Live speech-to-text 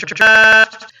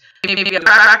draft, maybe a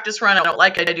practice run, I don't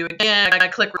like it, I do it again, I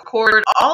click record. All